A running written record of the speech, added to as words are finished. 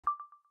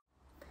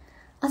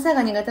朝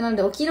が苦手なの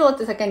で起きろっ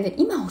て叫んで、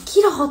今起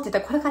きろって言った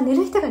ら、これから寝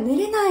る人が寝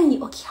れない。起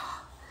きろ。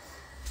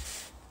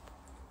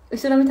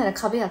後ろ見たら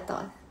壁やった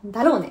わ。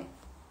だろうね。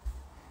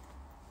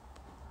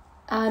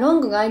ロ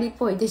ングが愛理っ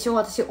ぽいでしょ。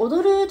私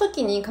踊る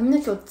時に髪の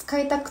毛を使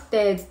いたく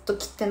てずっと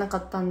切ってなか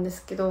ったんで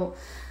すけど、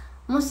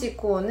もし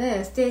こう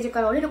ね、ステージ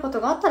から降りるこ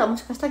とがあったらも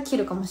しかしたら切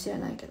るかもしれ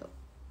ないけど。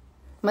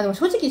まあでも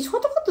正直ショー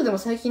トカットでも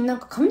最近なん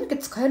か髪の毛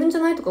使えるんじ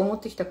ゃないとか思っ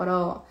てきたか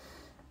ら、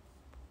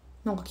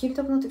なんか切り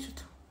たくなってきちゃっ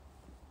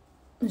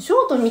た。ショ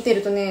ート見て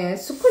るとね、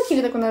すっごい切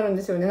りたくなるん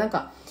ですよね。なん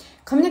か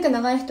髪の毛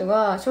長い人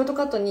がショート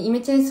カットにイ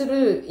メチェンす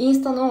るイン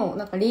スタの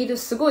なんかリール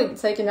すごい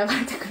最近流れ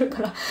てくる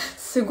から、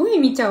すごい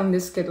見ちゃうんで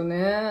すけど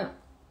ね。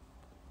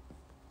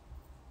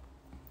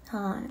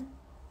は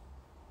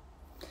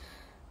い。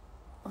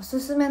おす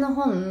すめの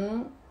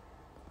本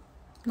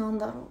なん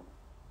だろ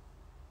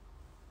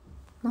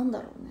うね。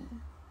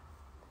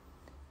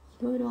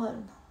いろいろある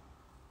な。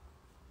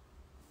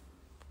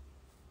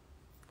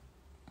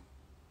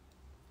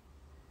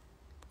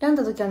病ん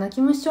だ時は泣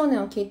き虫少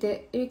年を聞い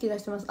て勇気出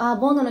してます。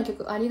ボンドの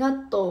曲ありが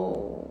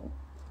とう。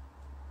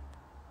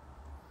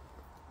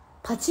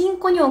パチン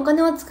コにお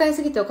金を使い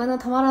すぎてお金は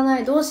たまらな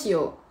い。どうし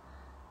よう。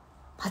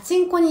パチ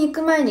ンコに行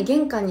く前に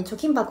玄関に貯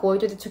金箱を置い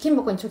といて、貯金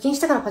箱に貯金し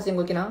てからパチン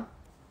コ行きな。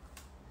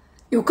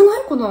よくな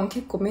い？この案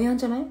結構明暗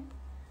じゃない？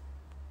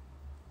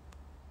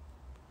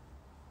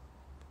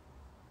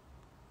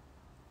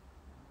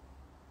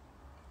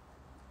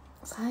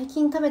最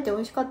近食べて美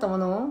味しかったも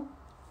の？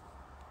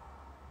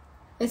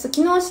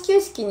昨日始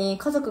球式に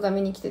家族が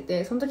見に来て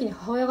て、その時に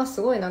母親が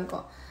すごいなん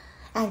か、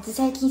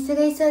最近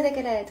忙しそうだ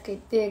からとか言っ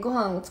てご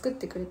飯を作っ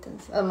てくれたん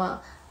ですよ。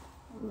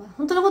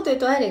本当のこと言う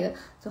と、愛理が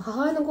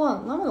母親のご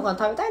飯、ママのご飯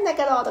食べたいんだ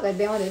けどとか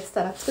電話で言って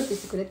たら作って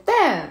きてくれて、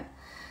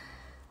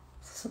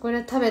そこ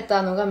で食べ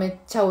たのがめっ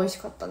ちゃ美味し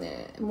かった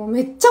ね。もう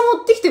めっちゃ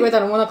持ってきてくれた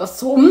のもなんか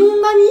そ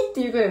んなにって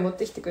いうぐらい持っ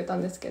てきてくれた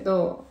んですけ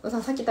ど、さ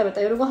っき食べ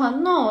た夜ご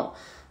飯の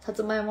さ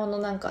つまいもの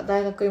なんか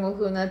大学芋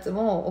風のやつ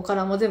もおか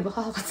らも全部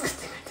母が作って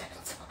くれたや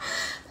つを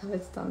食べ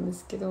てたんで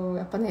すけど、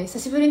やっぱね、久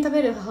しぶりに食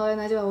べる母親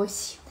の味は美味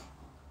しいよね。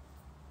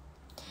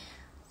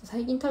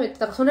最近食べて、だ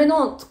からそれ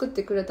の作っ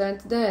てくれたや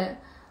つで、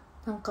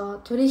なんか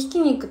鶏ひき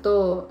肉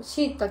と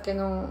椎茸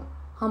の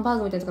ハンバー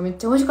グみたいなやつがめっ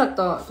ちゃ美味しかっ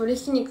た。鶏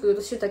ひき肉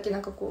と椎茸な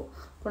んかこ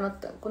うなっ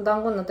た、この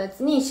団子になったや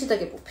つに椎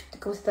茸こうピュッて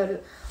かぶせてあ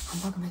るハ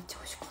ンバーグめっちゃ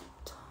美味しかっ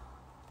た。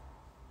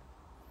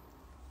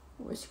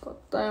美味しかっ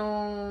た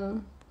よ。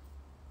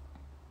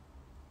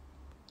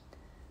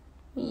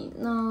いい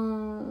な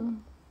ぁ。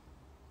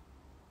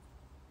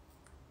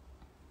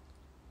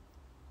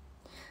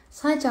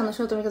さえちゃんの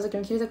ショート見た時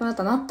も切りたくなっ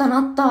た。なっ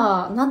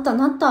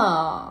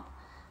た。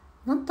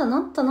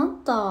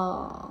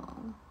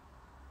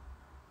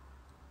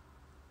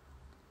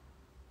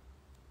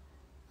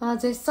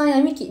絶賛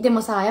闇期。で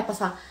もさ、やっぱ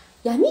さ、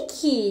闇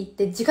期っ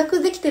て自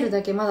覚できてる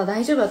だけまだ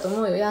大丈夫だと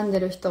思うよ、病んで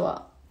る人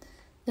は。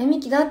闇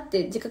期だっ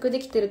て自覚で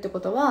きてるってこ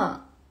と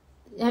は、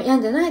病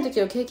んでない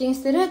時を経験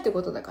してるって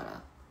ことだか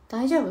ら、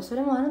大丈夫。そ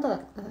れもあなた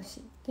だ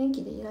し、元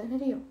気でいられ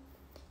るよ。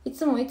い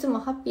つも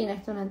ハッピーな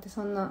人なんて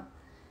そんな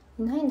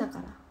いないんだか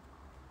ら。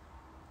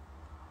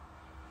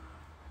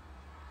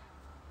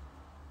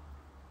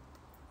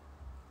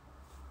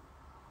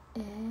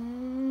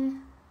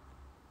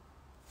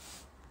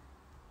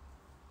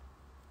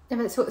や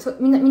ばい、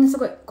みんなす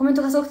ごいコメン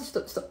トがすごくてち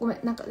ょっとごめん、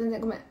なんか全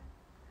然ごめん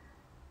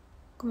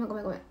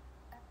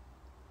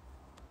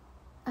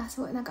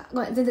すごいなんかご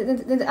めん、全然全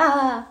然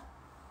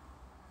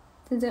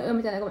読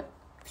めてない、ごめん。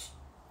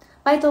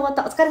バイト終わっ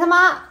た、お疲れ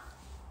様。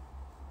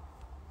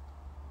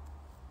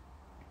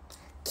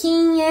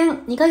禁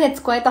煙2ヶ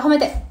月超えた、褒め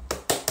て。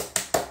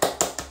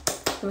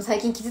でも最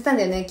近気づいたん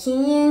だよね、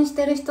禁煙し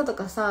てる人と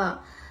か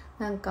さ、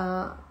なん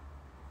か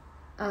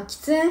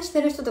喫煙し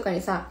てる人とかに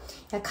さ、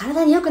いや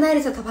体に良くない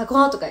ですよタバ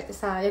コとか言って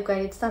さ、よく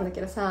言ってたんだけ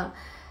どさ、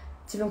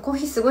自分コー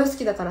ヒーすごい好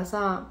きだから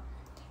さ、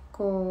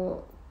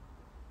こ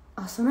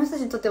うその人た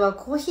ちにとっては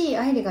コーヒー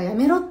愛理がや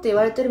めろって言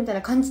われてるみたい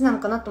な感じなの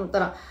かなと思った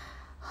ら、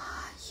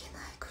言えな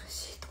い、苦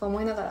しいとか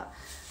思いながら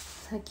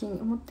最近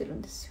思ってる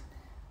んですよね。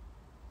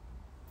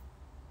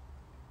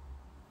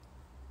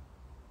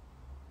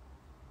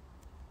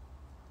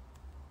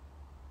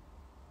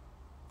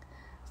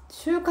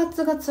就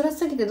活が辛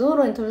すぎて道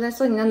路に飛び出し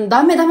そうになるの。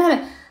ダメ、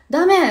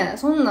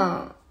そん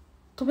な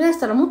飛び出し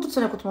たらもっと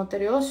辛いこと待って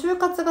るよ。就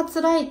活が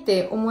辛いっ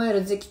て思え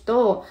る時期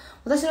と、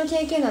私の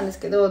経験なんです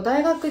けど、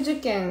大学受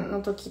験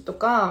の時と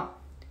か、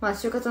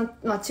就活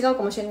の、違う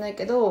かもしれない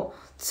けど、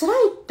辛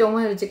いって思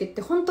える時期っ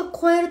て本当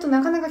超えると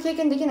なかなか経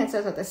験できない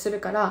辛さだったりす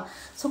るから、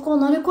そこを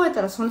乗り越え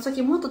たらその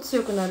先もっと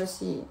強くなる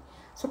し、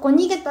そこ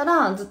逃げた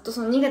らずっと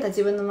その逃げた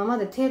自分のまま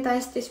で停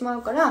滞してしま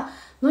うから、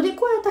乗り越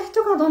えた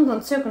人がどんど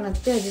ん強くなっ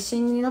て自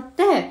信になっ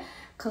て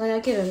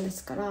輝けるんで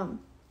すから、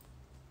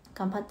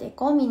頑張ってい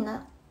こうみん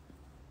な。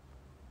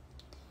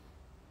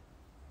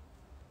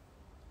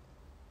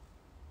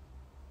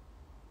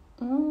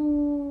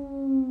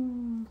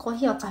コー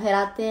ヒーはカフェ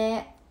ラ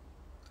テ。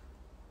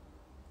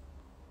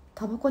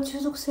タバコ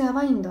中毒性や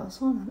ばいんだ。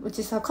そうなの。う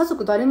ちさ、家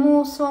族誰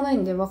も吸わない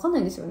んで分かんな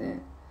いんですよ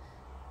ね。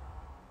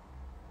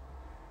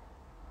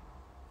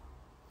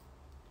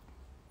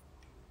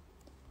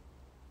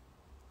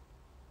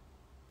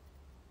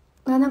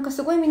なんか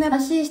すごいみんなら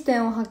しい視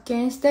点を発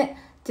見して、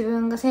自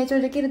分が成長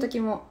できる時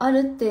もある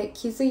って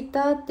気づい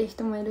たって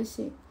人もいる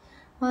し、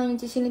毎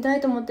日死にた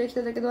いと思って生き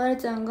てたけど、愛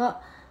理ちゃん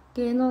が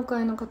芸能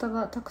界の方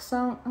がたく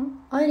さん、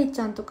愛理ち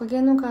ゃんとか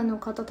芸能界の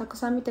方たく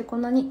さん見て、こ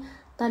んなに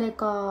誰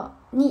か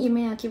に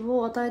夢や希望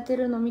を与えて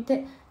るのを見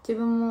て、自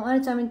分も愛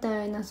理ちゃんみ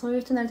たいなそうい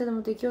う人になりたいと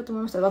思って生きようと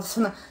思いました。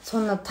私そ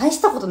んな大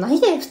したことな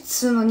いで、普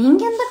通の人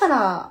間だか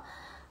ら。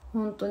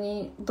本当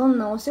にどん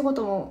なお仕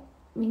事も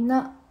みん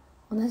な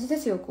同じで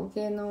すよ。こう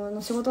芸能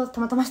の仕事を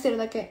たまたましてる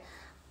だけ、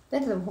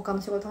誰でも他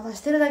の仕事を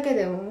してるだけ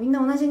でもみん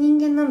な同じ人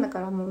間なんだか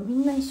ら、もうみ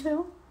んな一緒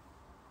よ。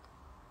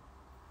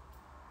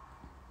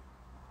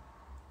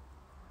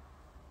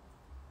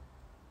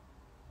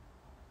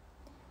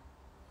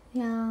い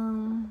や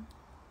ー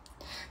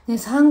ね、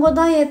産後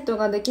ダイエット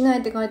ができない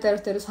って書いてある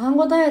人いる。産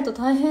後ダイエット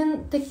大変っ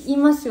て言い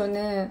ますよ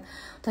ね。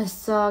私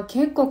さ、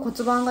結構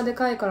骨盤がで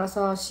かいから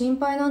さ、心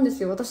配なんで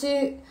すよ。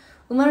私、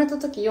生まれた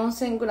時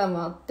 4000g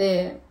あっ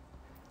て、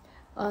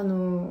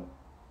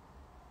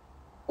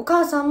お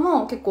母さん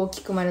も結構大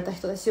きく生まれた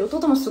人だし、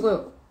弟もすごい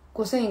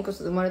5000いく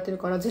つで生まれてる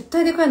から、絶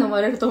対でかいの生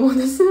まれると思うん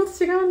です。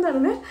違うんだろ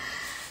うね。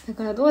だ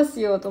からどう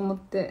しようと思っ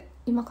て、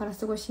今から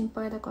すごい心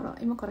配だから、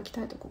今から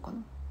鍛えておこうかな。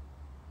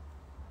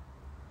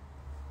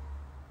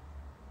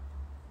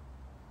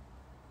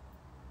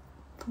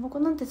タバコ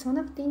なんて吸わ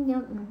なくていいんだ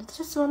よ。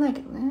私は吸わない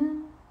けどね。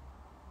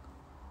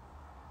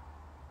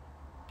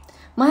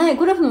前、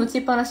ゴルフの打ち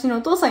っぱなしの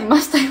お父さんいま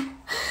したよ。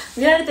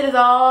見られてるぞ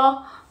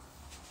ー。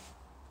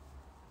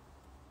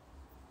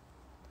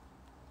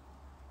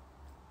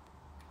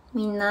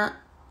みんな。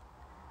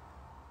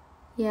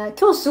いや、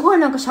今日すごい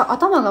なんか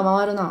頭が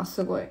回るな、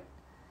すごい。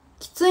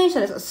喫煙者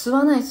ですか？吸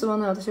わ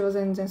ない、私は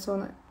全然吸わ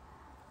ない。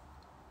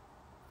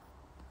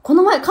こ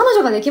の前、彼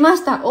女ができま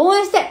した。応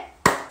援して、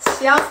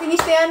幸せに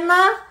してやんな。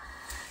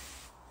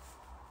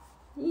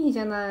いい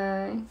じゃ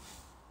ない。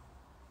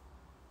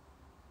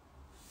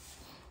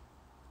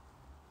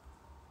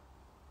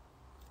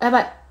や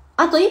ばい。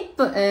あと1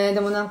分。で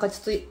もなんか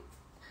ちょっ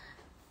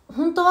と、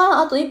本当は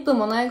あと1分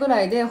もないぐ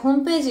らいでホー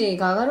ムページ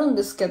が上がるん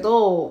ですけ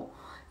ど、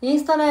イン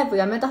スタライブ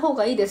やめた方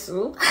がいいです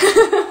今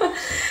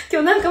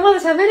日なんかまだ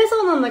喋れ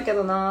そうなんだけ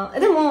どな。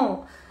で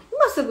も、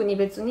今すぐに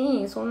別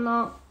にそん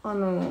な、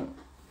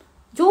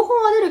情報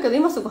は出るけど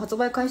今すぐ発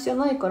売開始じゃ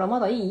ないからま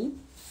だいい？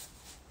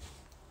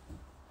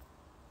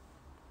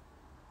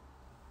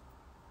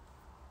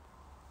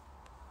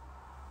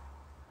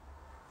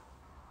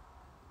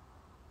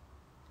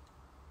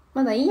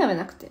まだいい？やめ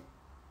なくて。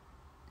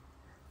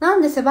な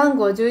んで背番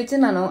号11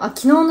なの？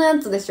昨日のや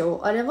つでし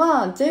ょ？あれ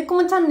は J コ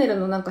ムチャンネル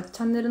のなんか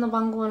チャンネルの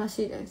番号ら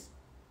しいです。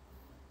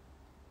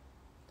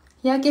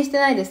日焼けして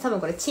ないです。多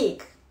分これチー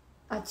ク。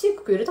チ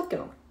ーク入れたっけ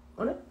な？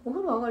あれ？お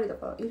風呂上がりだ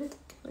から入れたっ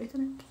け？入れて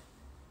ないっけ？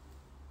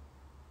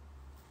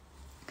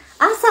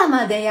朝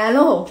までや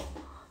ろ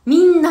う。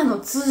みんなの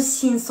通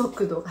信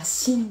速度が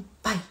心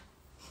配。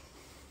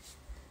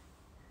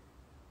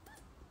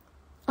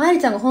愛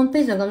理ちゃんがホームペ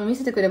ージの画面見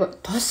せてくれば、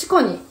確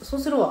かに、そう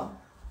するわ。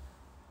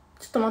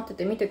ちょっと待って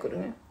て、見てくる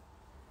ね。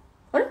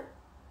あれど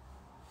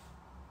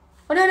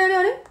うや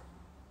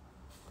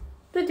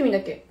って見んだ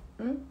っけ？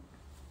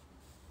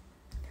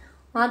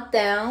待って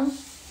よ。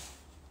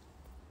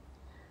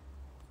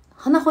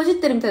鼻ほじっ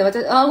てるみたい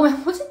で、ごめん、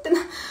ほじっ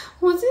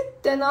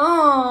て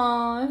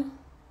ない。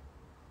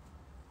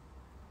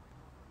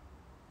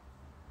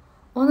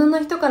女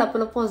の人からプ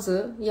ロポー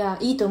ズ？いや、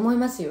いいと思い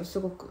ますよ。す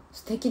ごく。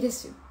素敵で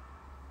すよ。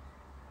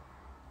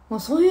もう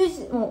そう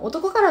いう、もう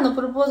男からの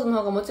プロポーズの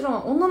方がもちろ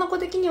ん女の子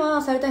的に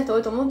はされたい人多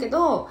いと思うけ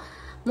ど、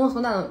もうそ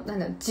んなの、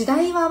時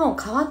代はもう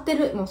変わって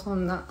る。もうそ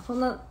んな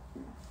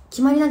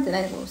決まりなんてな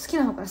い。もう好き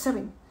な方からしたら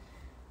いい。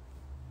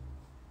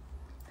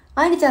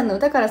愛理ちゃんの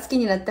歌から好き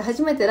になって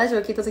初めてラジ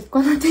オ聞いた時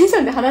こんなテンシ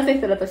ョンで話せる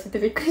人だと知って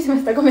びっくりしま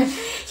した。ごめん。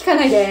聞か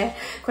ないで。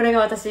これが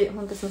私。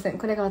ほんとすいません。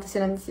これが私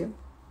なんですよ。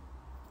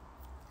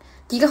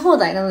ギガ放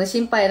題なので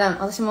心配いら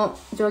ん。私も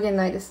上限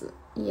ないです。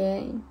イエ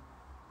ーイ。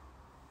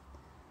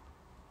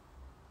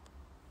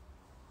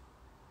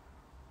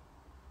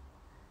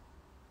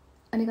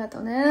ありがと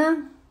うね。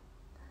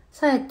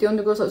さえって呼ん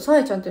でください。さ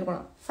えちゃんっていうのか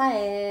な？さ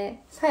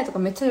えとか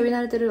めっちゃ呼び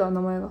慣れてるわ、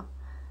名前が。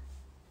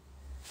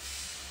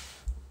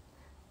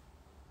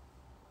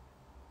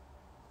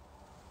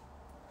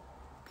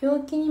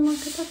病気に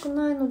負けたく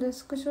ないので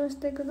スクショし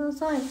てくだ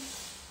さい。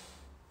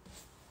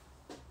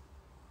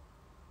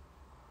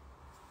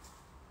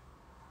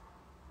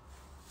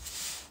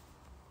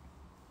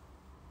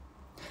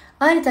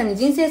愛理ちゃんに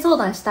人生相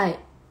談したい。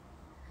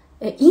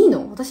いい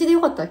の？私で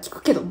よかったら聞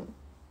くけども。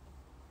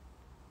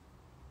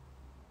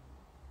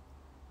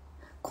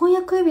婚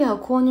約指輪を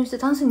購入して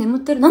タンスに眠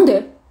ってる。なん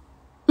で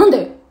どうい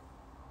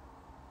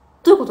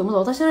うこと？まだ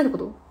私じゃないってこ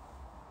と？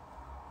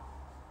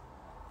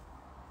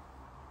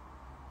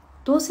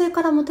同性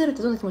からモテるっ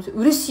てどんな気持ち？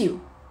嬉しいよ。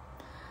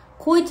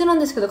高一なん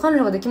ですけど彼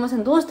女ができませ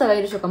ん。どうしたらい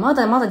いでしょうか？ま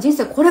だまだ人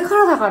生これか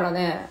らだから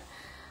ね。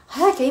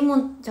早きゃいいも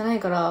んじゃな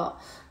いから、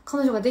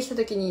彼女ができた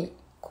時に、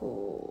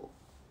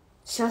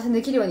幸せに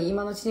できるように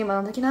今のうちに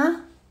学んだき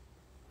な。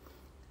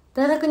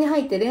大学に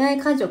入って恋愛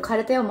感情枯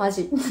れたよ、マ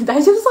ジ。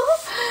大丈夫そう？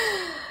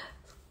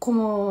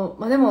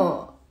まあで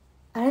も、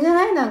あれじゃ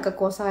ない？なんか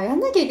こうさ、やん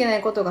なきゃいけな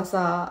いことが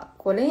さ、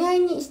こう恋愛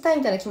にしたい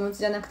みたいな気持ち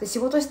じゃなくて仕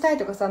事したい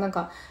とかさ、なん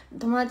か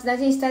友達大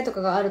事にしたいと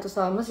かがあると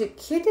さ、もし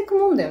消えていく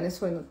もんだよね、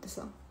そういうのって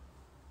さ。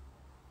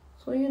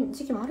そういう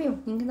時期もあるよ、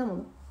人間だも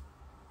の。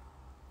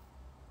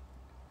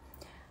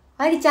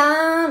愛理ち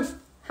ゃん、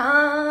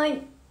はー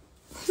い。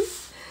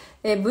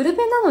ブル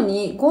ベなの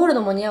にゴール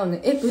ドも似合う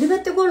ね。ブルベっ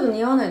てゴールド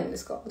似合わないんで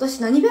すか？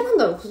私何ベなん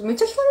だろう？めっ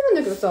ちゃ聞かれ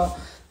るんだけどさ、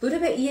ブル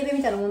ベ、イエベ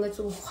みたいな問題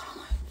ちょっとわか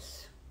らないんで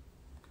すよ。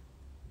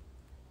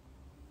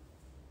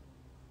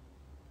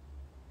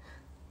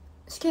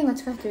試験が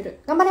近い人いる。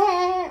頑張れ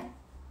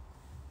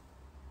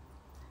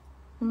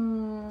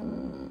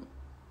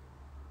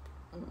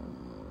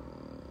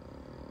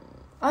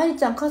愛理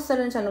ちゃん、カッサ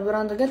ルンちゃんのブ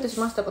ランドゲットし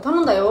ましたか？頼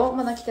んだよ。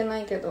まだ来てな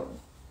いけど。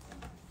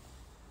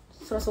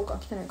そりゃそうか、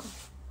来てないか。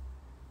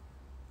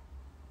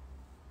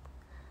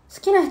好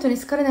きな人に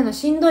好かれないの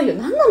しんどいよ。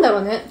何なんだろ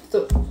うね。ち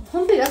ょっと、ホ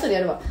ームページ後で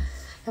やるわ。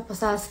やっぱ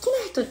さ、好き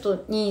な人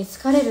に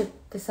好かれるっ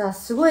てさ、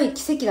すごい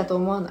奇跡だと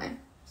思わない？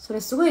そ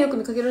れすごいよく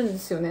見かけるんで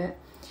すよね。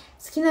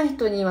好きな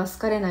人には好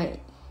かれない。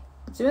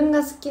自分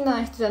が好き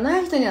な人じゃな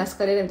い人には好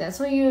かれるみたいな、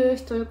そういう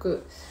人よ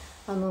く、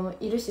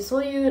いるし、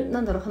そういう、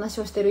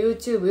話をしてる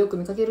YouTube よく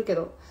見かけるけ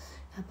ど、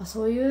やっぱ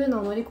そういうの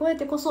を乗り越え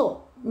てこ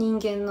そ、人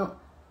間の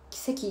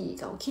奇跡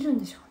が起きるん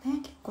でしょうね。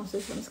結婚す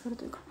る人が見つかる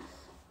というか。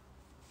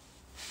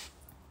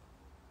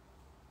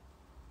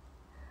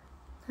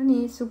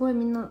すごい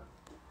みんな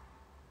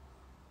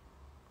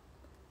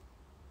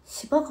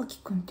柴垣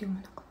くんって読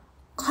むのか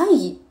な。会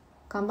議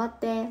頑張っ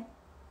て。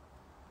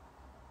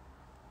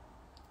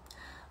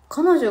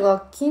彼女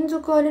が金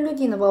属アレル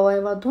ギーの場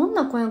合はどん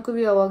な婚約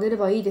指輪をあげれ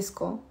ばいいです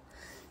か？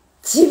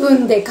自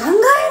分で考えろ、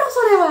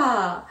それ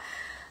は。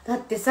だっ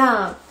て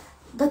さ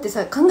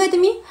考えて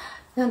み。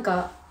なん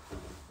か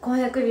婚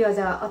約指輪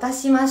じゃあ渡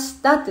しま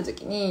したって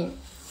時に、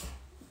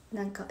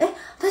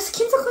私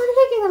金属アレル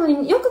ギーなの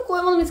によくこう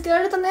いうもの見つけ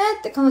られたね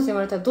って彼女に言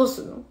われたらどう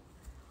するの？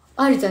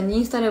愛理ちゃんにイ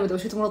ンスタライブで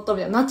教えてもらったみ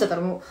たいになっちゃった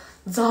らも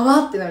うざ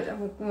わってなるじゃん。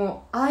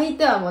もう相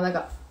手はもう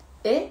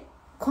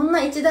こん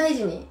な一大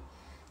事に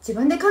自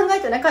分で考え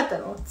てなかった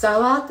の？ざ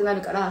わってな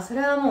るから、それ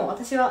はもう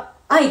私は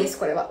愛です。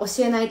これは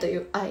教えないとい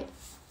う愛。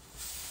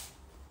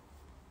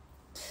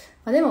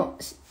まあでも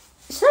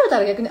調べた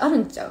ら逆にある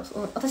んちゃう？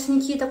私に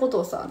聞いたこ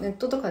とをさ、ネッ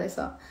トとかで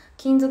さ、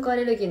金属ア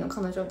レルギーの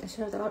彼女みたいに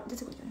調べたら出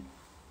てくるじゃない？わ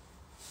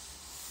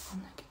か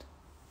んないけど。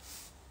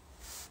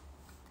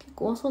結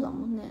構多そうだ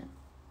もんね。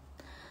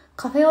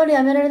カフェオレ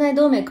やめられない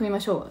同盟組みま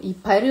しょう。いっ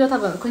ぱいいるよ、多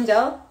分。組んじ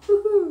ゃう？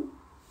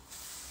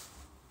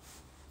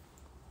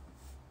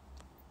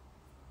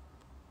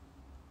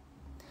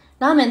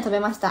ラーメン食べ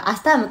ました。明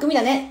日はむくみ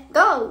だね。ゴ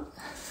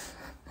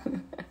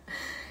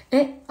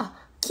ー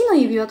木の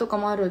指輪とか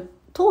もある。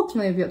陶器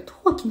の指輪。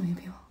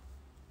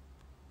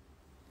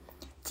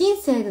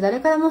人生で誰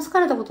からも好か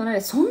れたことな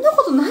い。そんな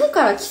ことない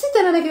から、着せて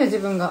るだけで自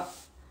分が。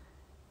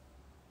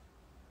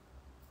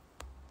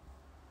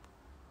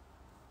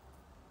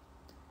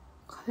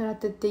カフェラ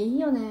テっていい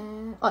よね。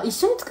一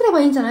緒に作れ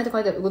ばいいんじゃないって書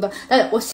いてある。だって